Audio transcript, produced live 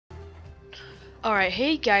Alright,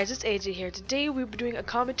 hey guys, it's AJ here. Today we'll be doing a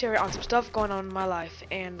commentary on some stuff going on in my life.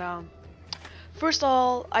 And first of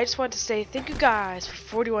all, I just wanted to say thank you guys for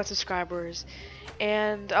 41 subscribers.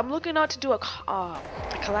 And I'm looking out to do a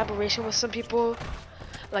collaboration with some people,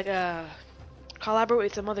 like collaborate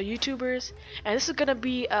with some other YouTubers. And this is gonna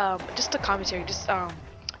be just a commentary, just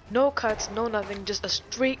no cuts, no nothing, just a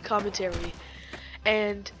straight commentary.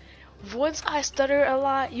 And once I stutter a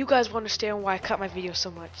lot, you guys will understand why I cut my videos so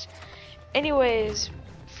much. Anyways,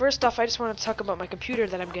 first off, I just want to talk about my computer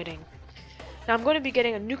that I'm getting. Now, I'm going to be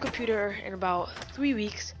getting a new computer in about 3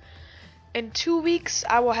 weeks. In 2 weeks,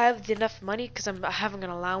 I will have enough money because I'm having an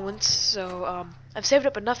allowance. So, I've saved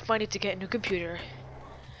up enough money to get a new computer,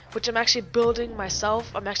 which I'm actually building myself.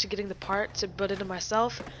 I'm actually getting the parts to build it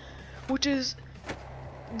myself, which is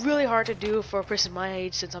really hard to do for a person my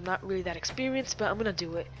age since I'm not really that experienced, but I'm going to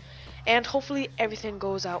do it. And hopefully everything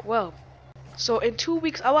goes out well. So in 2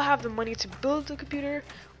 weeks, I will have the money to build the computer.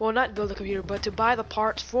 Well, not build the computer, but to buy the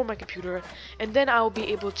parts for my computer, and then I will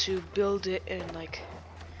be able to build it in like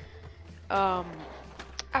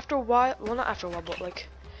after a while. Well, not after a while, but like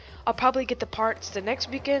I'll probably get the parts the next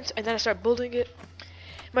weekend, and then I start building it.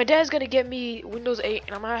 My dad's gonna get me Windows 8,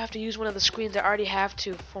 and I'm gonna have to use one of the screens I already have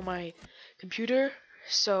to for my computer.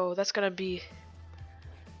 So that's gonna be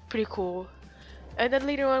pretty cool. And then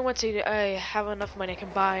later on, once I have enough money, I can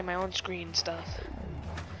buy my own screen stuff.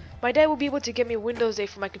 My dad will be able to get me Windows 8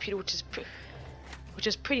 for my computer, which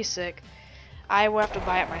is pretty sick. I will have to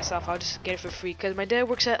buy it myself. I'll just get it for free because my dad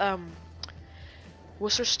works at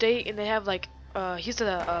Worcester State, and they have like he's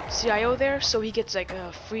the CIO there, so he gets like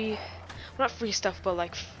free, not free stuff, but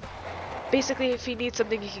like basically if he needs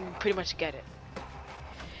something, he can pretty much get it.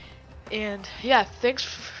 And yeah, thanks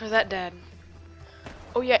for that, Dad.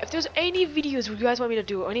 Oh yeah, if there's any videos you guys want me to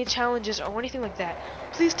do, or any challenges, or anything like that,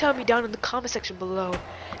 please tell me down in the comment section below,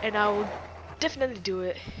 and I will definitely do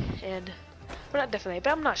it. And, well, not definitely,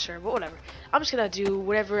 but I'm not sure, but whatever. I'm just gonna do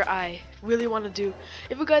whatever I really want to do.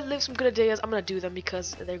 If you guys leave some good ideas, I'm gonna do them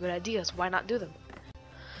because they're good ideas. Why not do them?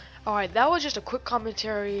 Alright, that was just a quick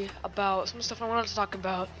commentary about some stuff I wanted to talk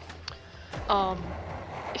about.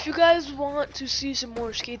 If you guys want to see some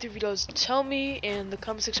more Skate 3 videos, tell me in the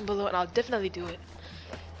comment section below, and I'll definitely do it.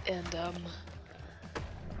 And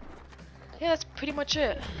yeah, that's pretty much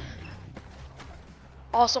it.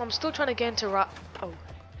 Also, I'm still trying to get into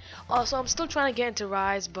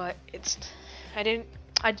Rise, but I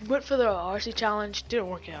went for the RC challenge, didn't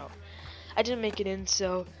work out. I didn't make it in,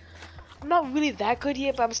 so I'm not really that good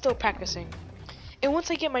yet, but I'm still practicing. And once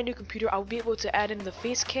I get my new computer, I'll be able to add in the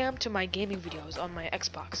face cam to my gaming videos on my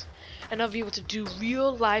Xbox, and I'll be able to do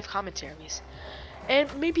real live commentaries.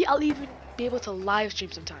 And maybe I'll even be able to live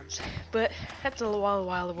stream sometimes, but that's a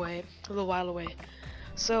while away.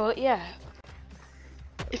 So yeah,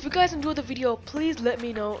 if you guys enjoyed the video, please let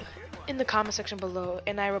me know in the comment section below,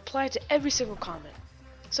 and I reply to every single comment.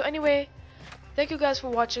 So anyway, thank you guys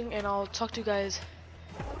for watching, and I'll talk to you guys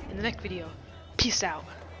in the next video. Peace out.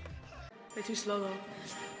 Way too slow though.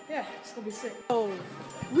 Yeah, it's gonna be sick. Oh,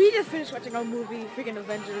 we just finished watching our movie, freaking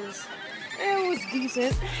Avengers. It was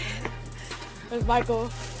decent. There's Michael.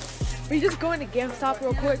 We're just going to GameStop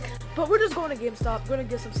real quick. But we're just going to GameStop, gonna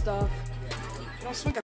get some stuff.